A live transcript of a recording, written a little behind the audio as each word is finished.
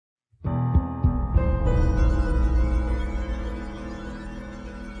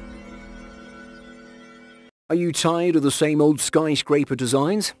Are you tired of the same old skyscraper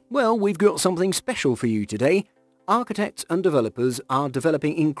designs? Well, we've got something special for you today. Architects and developers are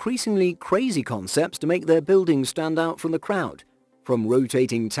developing increasingly crazy concepts to make their buildings stand out from the crowd. From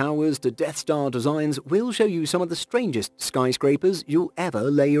rotating towers to Death Star designs, we'll show you some of the strangest skyscrapers you'll ever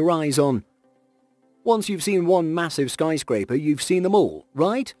lay your eyes on. Once you've seen one massive skyscraper, you've seen them all,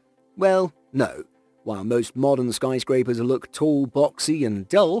 right? Well, no. While most modern skyscrapers look tall, boxy and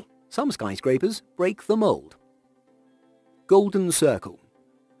dull, some skyscrapers break the mold. Golden Circle.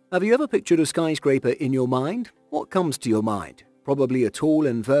 Have you ever pictured a skyscraper in your mind? What comes to your mind? Probably a tall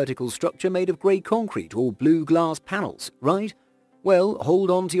and vertical structure made of grey concrete or blue glass panels, right? Well,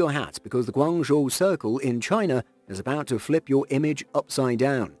 hold on to your hat because the Guangzhou Circle in China is about to flip your image upside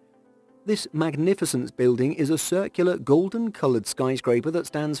down. This magnificent building is a circular golden-coloured skyscraper that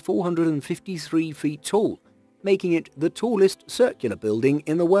stands 453 feet tall, making it the tallest circular building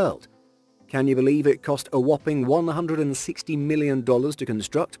in the world. Can you believe it cost a whopping $160 million to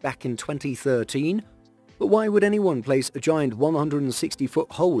construct back in 2013? But why would anyone place a giant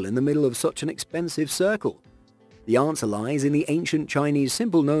 160-foot hole in the middle of such an expensive circle? The answer lies in the ancient Chinese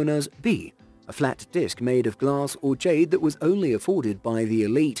symbol known as bi, a flat disc made of glass or jade that was only afforded by the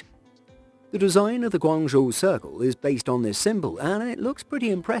elite. The design of the Guangzhou Circle is based on this symbol, and it looks pretty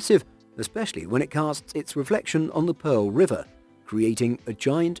impressive, especially when it casts its reflection on the Pearl River, creating a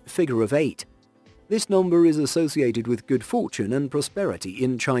giant figure of 8. This number is associated with good fortune and prosperity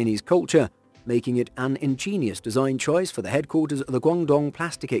in Chinese culture, making it an ingenious design choice for the headquarters of the Guangdong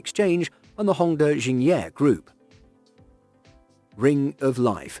Plastic Exchange and the Hongda Xingye Group. Ring of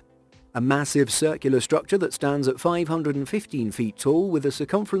Life. A massive circular structure that stands at 515 feet tall with a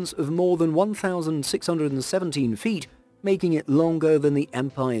circumference of more than 1,617 feet, making it longer than the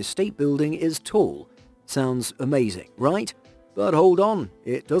Empire State Building is tall. Sounds amazing, right? But hold on,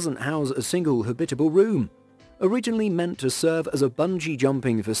 it doesn't house a single habitable room. Originally meant to serve as a bungee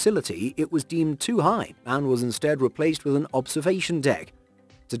jumping facility, it was deemed too high and was instead replaced with an observation deck.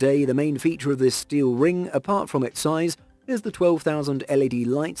 Today, the main feature of this steel ring, apart from its size, is the 12,000 LED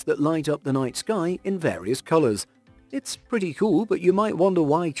lights that light up the night sky in various colors. It's pretty cool, but you might wonder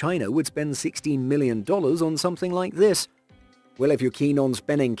why China would spend $16 million on something like this. Well, if you're keen on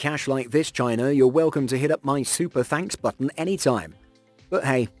spending cash like this, China, you're welcome to hit up my super thanks button anytime. But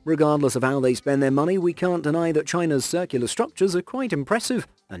hey, regardless of how they spend their money, we can't deny that China's circular structures are quite impressive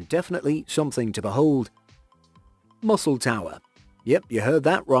and definitely something to behold. Muscle Tower. Yep, you heard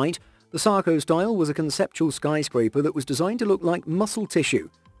that right. The Sarko style was a conceptual skyscraper that was designed to look like muscle tissue.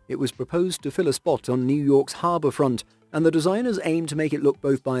 It was proposed to fill a spot on New York's harborfront, and the designers aimed to make it look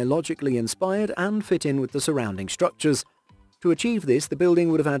both biologically inspired and fit in with the surrounding structures. To achieve this, the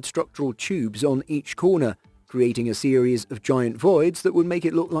building would have had structural tubes on each corner, creating a series of giant voids that would make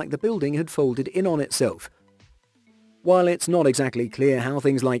it look like the building had folded in on itself. While it's not exactly clear how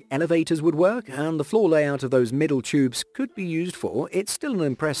things like elevators would work, and the floor layout of those middle tubes could be used for, it's still an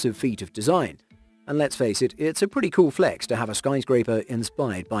impressive feat of design. And let's face it, it's a pretty cool flex to have a skyscraper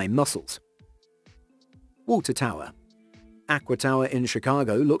inspired by muscles. Water Tower. Aqua Tower in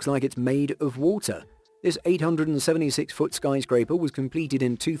Chicago looks like it's made of water. This 876-foot skyscraper was completed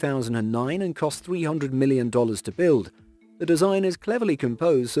in 2009 and cost $300 million to build. The design is cleverly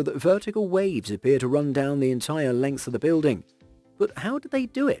composed so that vertical waves appear to run down the entire length of the building. But how did they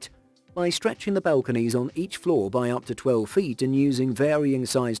do it? By stretching the balconies on each floor by up to 12 feet and using varying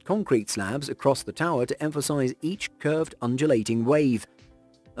sized concrete slabs across the tower to emphasize each curved undulating wave.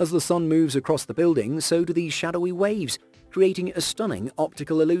 As the sun moves across the building, so do these shadowy waves, creating a stunning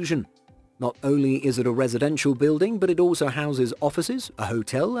optical illusion. Not only is it a residential building, but it also houses offices, a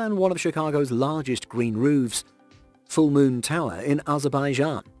hotel, and one of Chicago's largest green roofs. Full Moon Tower in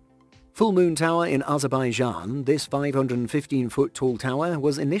Azerbaijan. Full Moon Tower in Azerbaijan, this 515-foot tall tower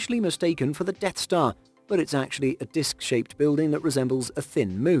was initially mistaken for the Death Star, but it's actually a disc-shaped building that resembles a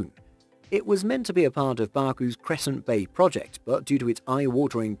thin moon. It was meant to be a part of Baku's Crescent Bay project, but due to its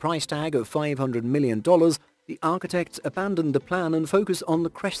eye-watering price tag of $500 million, the architects abandoned the plan and focused on the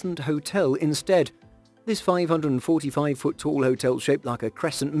Crescent Hotel instead. This 545-foot tall hotel shaped like a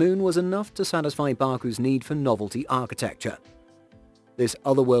crescent moon was enough to satisfy Baku's need for novelty architecture. This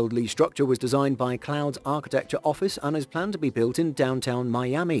otherworldly structure was designed by Cloud's architecture office and is planned to be built in downtown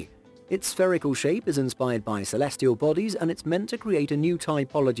Miami. Its spherical shape is inspired by celestial bodies, and it's meant to create a new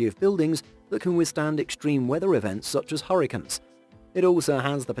typology of buildings that can withstand extreme weather events such as hurricanes. It also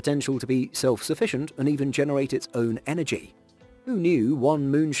has the potential to be self-sufficient and even generate its own energy. Who knew one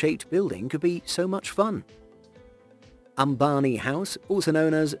moon-shaped building could be so much fun? Ambani House, also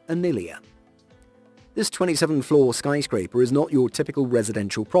known as Anilia. This 27-floor skyscraper is not your typical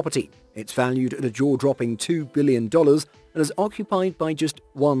residential property. It's valued at a jaw-dropping $2 billion and is occupied by just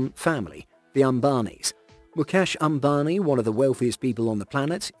one family, the Ambanis. Mukesh Ambani, one of the wealthiest people on the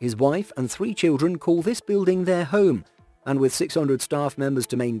planet, his wife and 3 children call this building their home. And with 600 staff members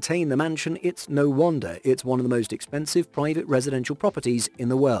to maintain the mansion, it's no wonder it's one of the most expensive private residential properties in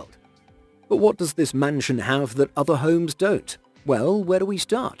the world. But what does this mansion have that other homes don't? Well, where do we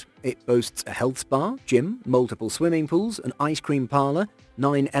start? It boasts a health spa, gym, multiple swimming pools, an ice cream parlor,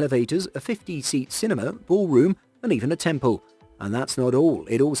 9 elevators, a 50-seat cinema, ballroom, and even a temple. And that's not all.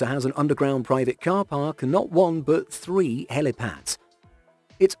 It also has an underground private car park and not 1 but 3 helipads.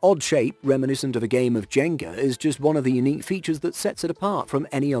 Its odd shape, reminiscent of a game of Jenga, is just one of the unique features that sets it apart from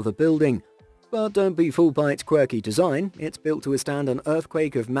any other building. But don't be fooled by its quirky design. It's built to withstand an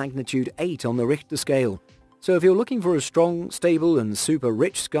earthquake of magnitude 8 on the Richter scale. So if you're looking for a strong, stable and super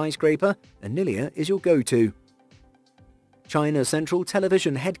rich skyscraper, Anilia is your go-to. China Central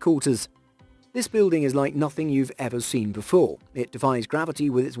Television Headquarters. This building is like nothing you've ever seen before. It defies gravity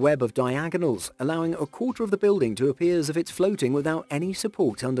with its web of diagonals, allowing a quarter of the building to appear as if it's floating without any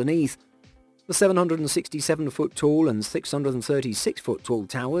support underneath. The 767-foot tall and 636-foot tall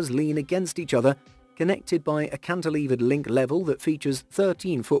towers lean against each other, connected by a cantilevered link level that features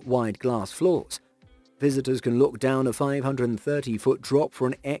 13-foot wide glass floors. Visitors can look down a 530-foot drop for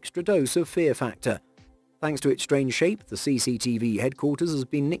an extra dose of fear factor. Thanks to its strange shape, the CCTV headquarters has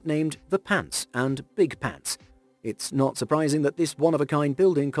been nicknamed The Pants and Big Pants. It's not surprising that this one-of-a-kind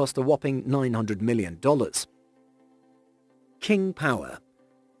building cost a whopping $900 million. King Power.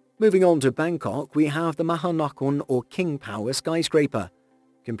 Moving on to Bangkok, we have the Mahanakhon or King Power skyscraper.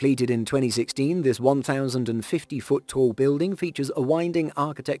 Completed in 2016, this 1,050-foot tall building features a winding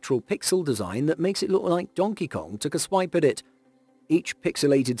architectural pixel design that makes it look like Donkey Kong took a swipe at it. Each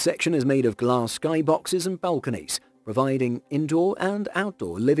pixelated section is made of glass skyboxes and balconies, providing indoor and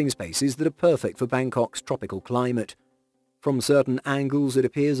outdoor living spaces that are perfect for Bangkok's tropical climate. From certain angles, it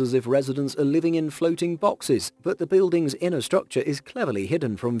appears as if residents are living in floating boxes, but the building's inner structure is cleverly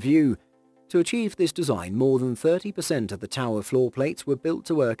hidden from view. To achieve this design, more than 30% of the tower floor plates were built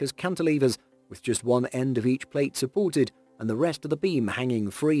to work as cantilevers, with just one end of each plate supported and the rest of the beam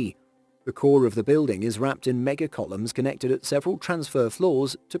hanging free. The core of the building is wrapped in mega columns connected at several transfer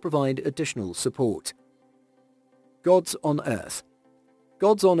floors to provide additional support. Gods on Earth.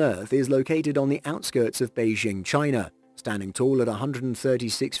 Gods on Earth is located on the outskirts of Beijing, China. Standing tall at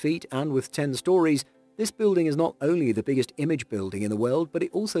 136 feet and with 10 stories, this building is not only the biggest image building in the world, but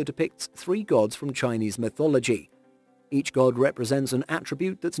it also depicts 3 gods from Chinese mythology. Each god represents an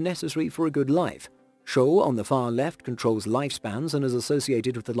attribute that's necessary for a good life. Shou on the far left controls lifespans and is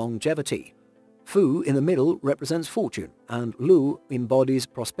associated with the longevity. Fu in the middle represents fortune, and Lu embodies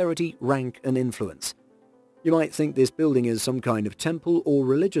prosperity, rank and influence. You might think this building is some kind of temple or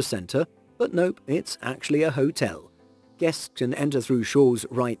religious center, but nope, it's actually a hotel. Guests can enter through Shou's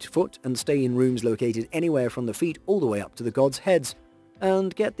right foot and stay in rooms located anywhere from the feet all the way up to the gods' heads.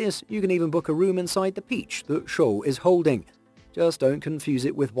 And get this, you can even book a room inside the peach that Shou is holding. Just don't confuse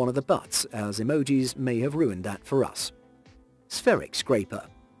it with one of the butts, as emojis may have ruined that for us. Spheric scraper.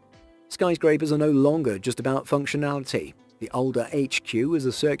 Skyscrapers are no longer just about functionality. The older HQ is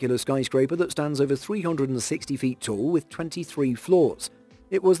a circular skyscraper that stands over 360 feet tall with 23 floors.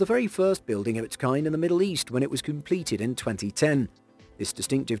 It was the very first building of its kind in the Middle East when it was completed in 2010. This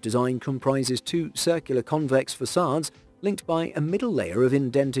distinctive design comprises 2 circular convex facades linked by a middle layer of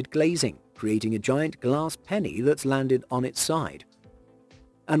indented glazing, creating a giant glass penny that's landed on its side.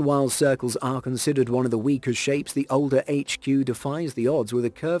 And while circles are considered one of the weaker shapes, the older HQ defies the odds with a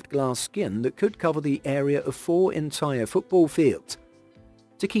curved glass skin that could cover the area of 4 entire football fields.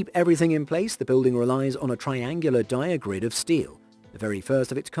 To keep everything in place, the building relies on a triangular diagrid of steel, the very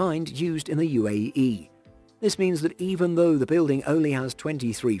first of its kind used in the UAE. This means that even though the building only has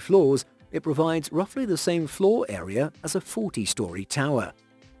 23 floors, it provides roughly the same floor area as a 40-story tower.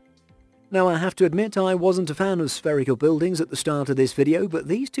 Now I have to admit I wasn't a fan of spherical buildings at the start of this video, but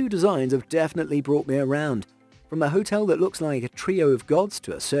these 2 designs have definitely brought me around. From a hotel that looks like a trio of gods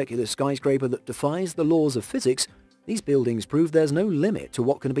to a circular skyscraper that defies the laws of physics, these buildings prove there's no limit to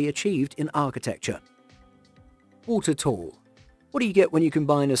what can be achieved in architecture. Water tall. What do you get when you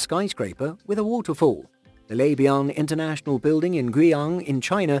combine a skyscraper with a waterfall? The Leibian International Building in Guiyang in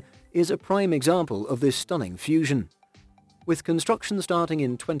China is a prime example of this stunning fusion. With construction starting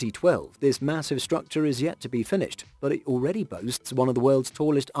in 2012, this massive structure is yet to be finished, but it already boasts one of the world's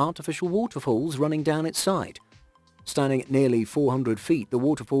tallest artificial waterfalls running down its side. Standing at nearly 400 feet, the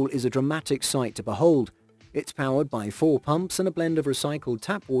waterfall is a dramatic sight to behold. It's powered by 4 pumps and a blend of recycled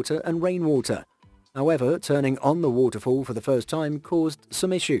tap water and rainwater. However, turning on the waterfall for the first time caused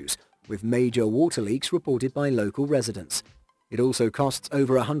some issues, with major water leaks reported by local residents. It also costs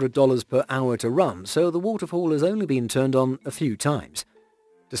over $100 per hour to run, so the waterfall has only been turned on a few times.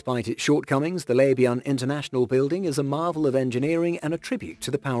 Despite its shortcomings, the Lebian International Building is a marvel of engineering and a tribute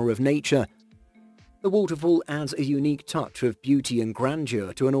to the power of nature. The waterfall adds a unique touch of beauty and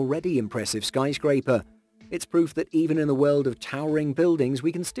grandeur to an already impressive skyscraper. It's proof that even in the world of towering buildings,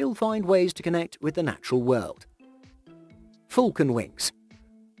 we can still find ways to connect with the natural world. Falcon wings.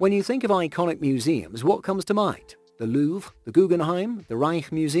 When you think of iconic museums, what comes to mind? The Louvre, the Guggenheim, the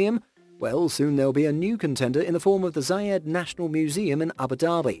Reich Museum? Well, soon there'll be a new contender in the form of the Zayed National Museum in Abu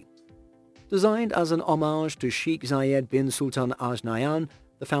Dhabi. Designed as an homage to Sheikh Zayed bin Sultan Al Nahyan,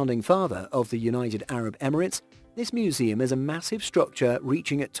 the founding father of the United Arab Emirates, this museum is a massive structure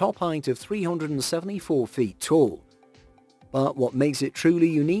reaching a top height of 374 feet tall. But what makes it truly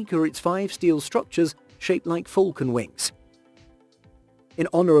unique are its 5 steel structures shaped like falcon wings. In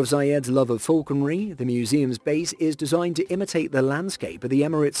honor of Zayed's love of falconry, the museum's base is designed to imitate the landscape of the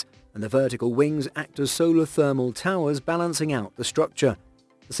Emirates, and the vertical wings act as solar thermal towers balancing out the structure.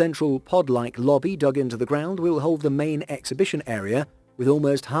 The central pod-like lobby dug into the ground will hold the main exhibition area with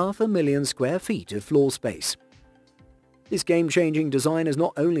almost 500,000 square feet of floor space. This game-changing design is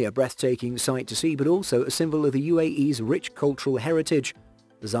not only a breathtaking sight to see but also a symbol of the UAE's rich cultural heritage.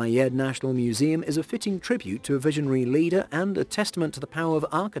 The Zayed National Museum is a fitting tribute to a visionary leader and a testament to the power of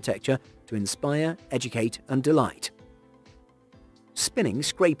architecture to inspire, educate and delight. Spinning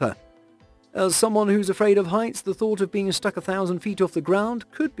scraper. As someone who's afraid of heights, the thought of being stuck 1,000 feet off the ground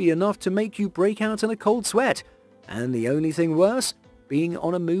could be enough to make you break out in a cold sweat. And the only thing worse? Being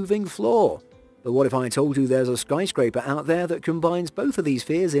on a moving floor. But what if I told you there's a skyscraper out there that combines both of these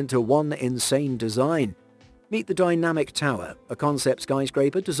fears into one insane design? Meet the Dynamic Tower, a concept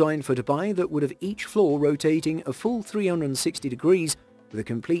skyscraper designed for Dubai that would have each floor rotating a full 360 degrees with a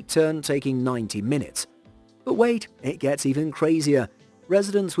complete turn taking 90 minutes. But wait, it gets even crazier.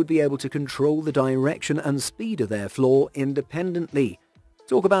 Residents would be able to control the direction and speed of their floor independently.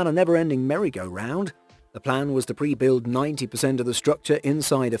 Talk about a never-ending merry-go-round. The plan was to pre-build 90% of the structure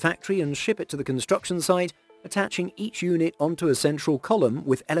inside a factory and ship it to the construction site, attaching each unit onto a central column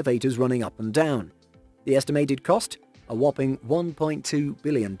with elevators running up and down. The estimated cost? A whopping $1.2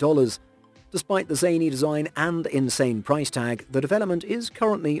 billion. Despite the zany design and insane price tag, the development is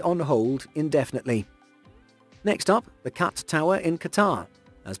currently on hold indefinitely. Next up, the Cut Tower in Qatar.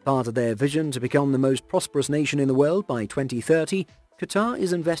 As part of their vision to become the most prosperous nation in the world by 2030, Qatar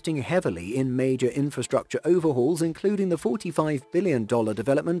is investing heavily in major infrastructure overhauls, including the $45 billion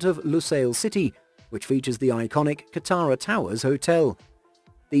development of Lusail City, which features the iconic Qatar Towers Hotel.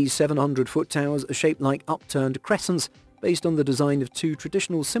 These 700-foot towers are shaped like upturned crescents, based on the design of 2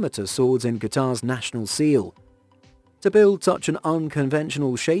 traditional scimitar swords in Qatar's national seal. To build such an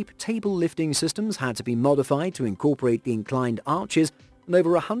unconventional shape, table lifting systems had to be modified to incorporate the inclined arches, and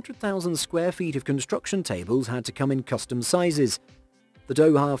over 100,000 square feet of construction tables had to come in custom sizes. The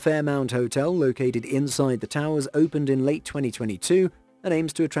Doha Fairmount Hotel, located inside the towers, opened in late 2022 and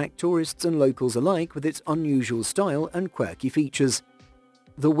aims to attract tourists and locals alike with its unusual style and quirky features.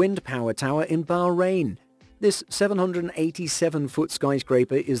 The Wind Power Tower in Bahrain. This 787-foot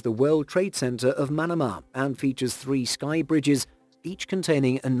skyscraper is the World Trade Center of Manama and features 3 sky bridges, each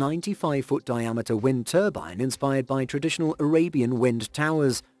containing a 95-foot diameter wind turbine inspired by traditional Arabian wind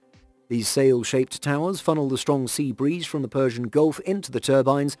towers. These sail-shaped towers funnel the strong sea breeze from the Persian Gulf into the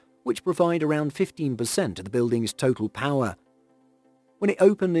turbines, which provide around 15% of the building's total power. When it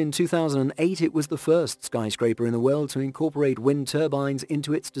opened in 2008, it was the first skyscraper in the world to incorporate wind turbines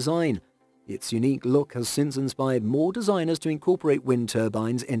into its design. Its unique look has since inspired more designers to incorporate wind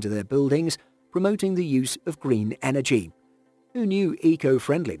turbines into their buildings, promoting the use of green energy. Who knew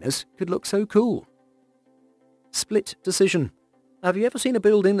eco-friendliness could look so cool? Split decision. Have you ever seen a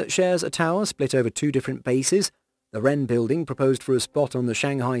building that shares a tower split over 2 different bases? The Wren building, proposed for a spot on the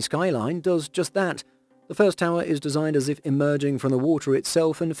Shanghai skyline, does just that. The first tower is designed as if emerging from the water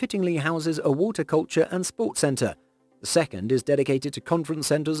itself and fittingly houses a water culture and sports center. The second is dedicated to conference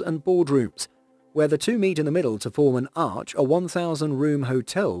centers and boardrooms. Where the 2 meet in the middle to form an arch, a 1,000-room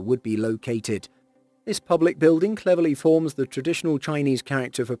hotel would be located. This public building cleverly forms the traditional Chinese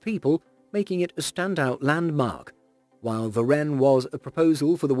character for people, making it a standout landmark. While the Wren was a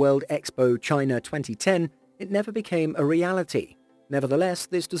proposal for the World Expo China 2010, it never became a reality. Nevertheless,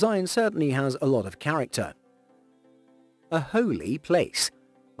 this design certainly has a lot of character. A holy place.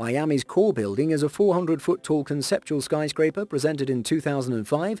 Miami's core building is a 400-foot tall conceptual skyscraper presented in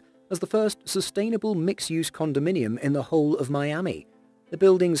 2005 as the first sustainable mixed-use condominium in the whole of Miami. The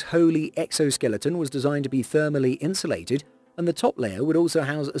building's holy exoskeleton was designed to be thermally insulated, and the top layer would also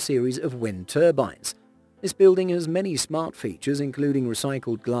house a series of wind turbines. This building has many smart features, including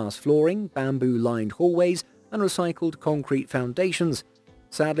recycled glass flooring, bamboo-lined hallways, and recycled concrete foundations.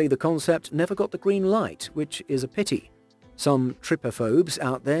 Sadly, the concept never got the green light, which is a pity. Some tripperphobes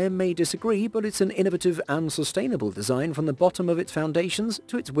out there may disagree, but it's an innovative and sustainable design from the bottom of its foundations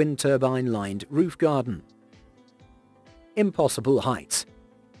to its wind turbine-lined roof garden. Impossible heights.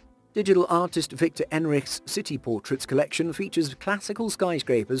 Digital artist Victor Enrich's City Portraits collection features classical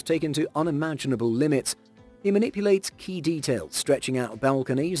skyscrapers taken to unimaginable limits. He manipulates key details, stretching out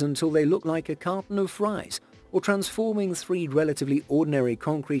balconies until they look like a carton of fries, or transforming 3 relatively ordinary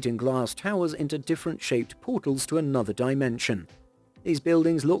concrete and glass towers into different shaped portals to another dimension. These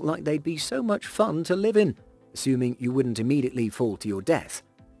buildings look like they'd be so much fun to live in, assuming you wouldn't immediately fall to your death.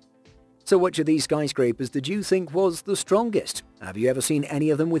 So which of these skyscrapers did you think was the strongest? Have you ever seen any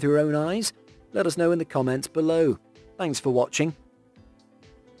of them with your own eyes? Let us know in the comments below. Thanks for watching.